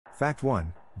Fact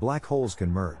 1. Black holes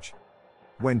can merge.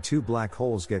 When two black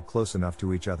holes get close enough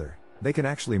to each other, they can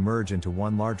actually merge into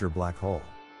one larger black hole.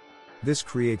 This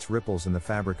creates ripples in the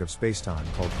fabric of spacetime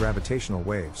called gravitational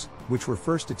waves, which were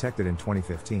first detected in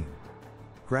 2015.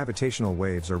 Gravitational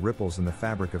waves are ripples in the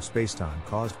fabric of spacetime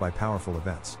caused by powerful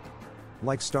events,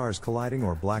 like stars colliding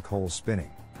or black holes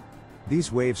spinning.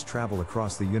 These waves travel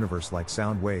across the universe like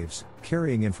sound waves,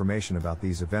 carrying information about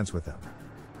these events with them.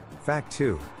 Fact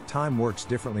 2. Time works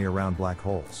differently around black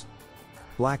holes.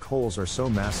 Black holes are so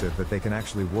massive that they can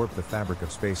actually warp the fabric of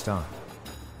spacetime.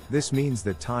 This means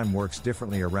that time works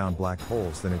differently around black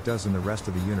holes than it does in the rest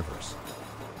of the universe.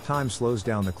 Time slows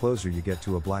down the closer you get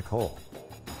to a black hole,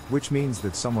 which means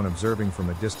that someone observing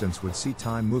from a distance would see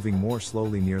time moving more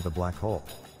slowly near the black hole.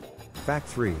 Fact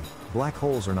 3. Black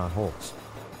holes are not holes.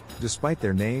 Despite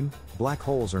their name, black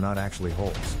holes are not actually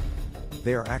holes.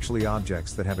 They are actually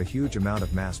objects that have a huge amount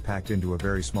of mass packed into a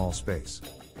very small space.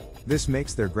 This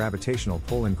makes their gravitational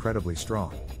pull incredibly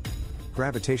strong.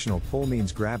 Gravitational pull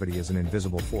means gravity is an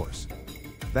invisible force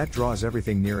that draws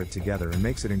everything near it together and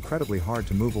makes it incredibly hard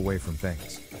to move away from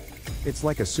things. It's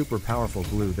like a super powerful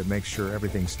glue that makes sure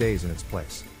everything stays in its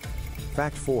place.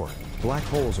 Fact 4. Black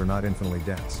holes are not infinitely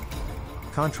dense.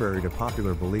 Contrary to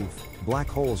popular belief, black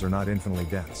holes are not infinitely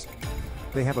dense.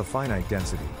 They have a finite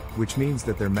density, which means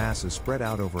that their mass is spread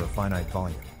out over a finite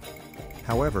volume.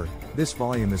 However, this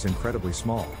volume is incredibly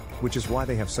small, which is why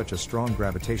they have such a strong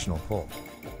gravitational pull.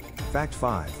 Fact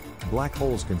 5. Black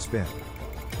holes can spin.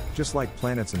 Just like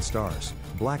planets and stars,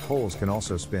 black holes can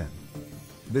also spin.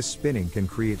 This spinning can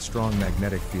create strong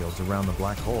magnetic fields around the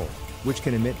black hole, which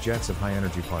can emit jets of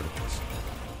high-energy particles.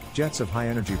 Jets of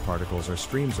high-energy particles are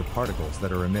streams of particles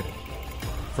that are emitted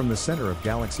from the center of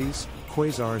galaxies,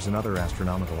 quasars and other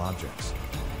astronomical objects.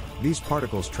 These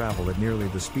particles travel at nearly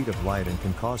the speed of light and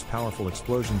can cause powerful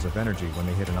explosions of energy when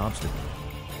they hit an obstacle.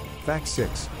 Fact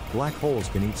 6. Black holes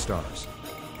can eat stars.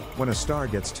 When a star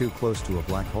gets too close to a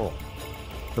black hole,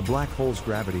 the black hole's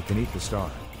gravity can eat the star.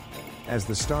 As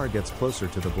the star gets closer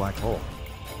to the black hole,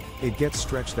 it gets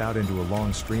stretched out into a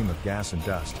long stream of gas and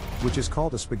dust, which is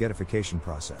called a spaghettification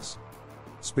process.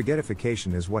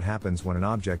 Spaghettification is what happens when an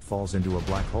object falls into a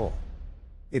black hole.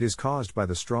 It is caused by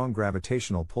the strong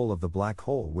gravitational pull of the black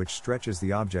hole, which stretches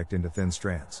the object into thin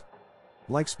strands,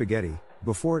 like spaghetti,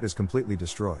 before it is completely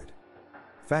destroyed.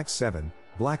 Fact 7.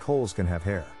 Black holes can have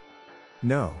hair.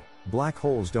 No, black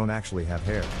holes don't actually have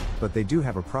hair, but they do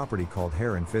have a property called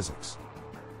hair in physics.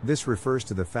 This refers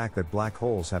to the fact that black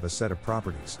holes have a set of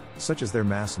properties, such as their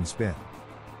mass and spin,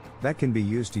 that can be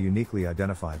used to uniquely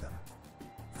identify them.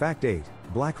 Fact 8.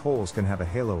 Black holes can have a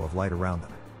halo of light around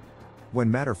them. When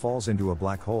matter falls into a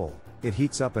black hole, it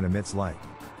heats up and emits light.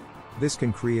 This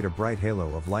can create a bright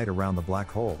halo of light around the black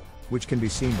hole, which can be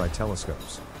seen by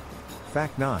telescopes.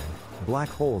 Fact 9. Black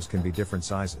holes can be different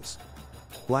sizes.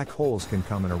 Black holes can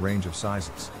come in a range of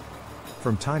sizes,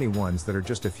 from tiny ones that are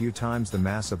just a few times the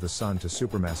mass of the Sun to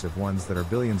supermassive ones that are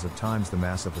billions of times the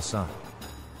mass of the Sun.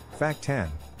 Fact 10.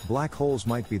 Black holes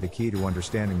might be the key to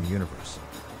understanding the universe.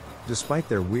 Despite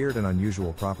their weird and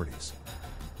unusual properties,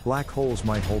 black holes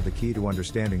might hold the key to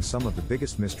understanding some of the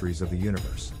biggest mysteries of the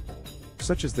universe,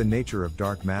 such as the nature of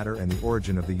dark matter and the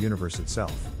origin of the universe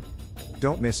itself.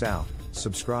 Don't miss out.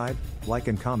 Subscribe, like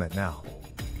and comment now.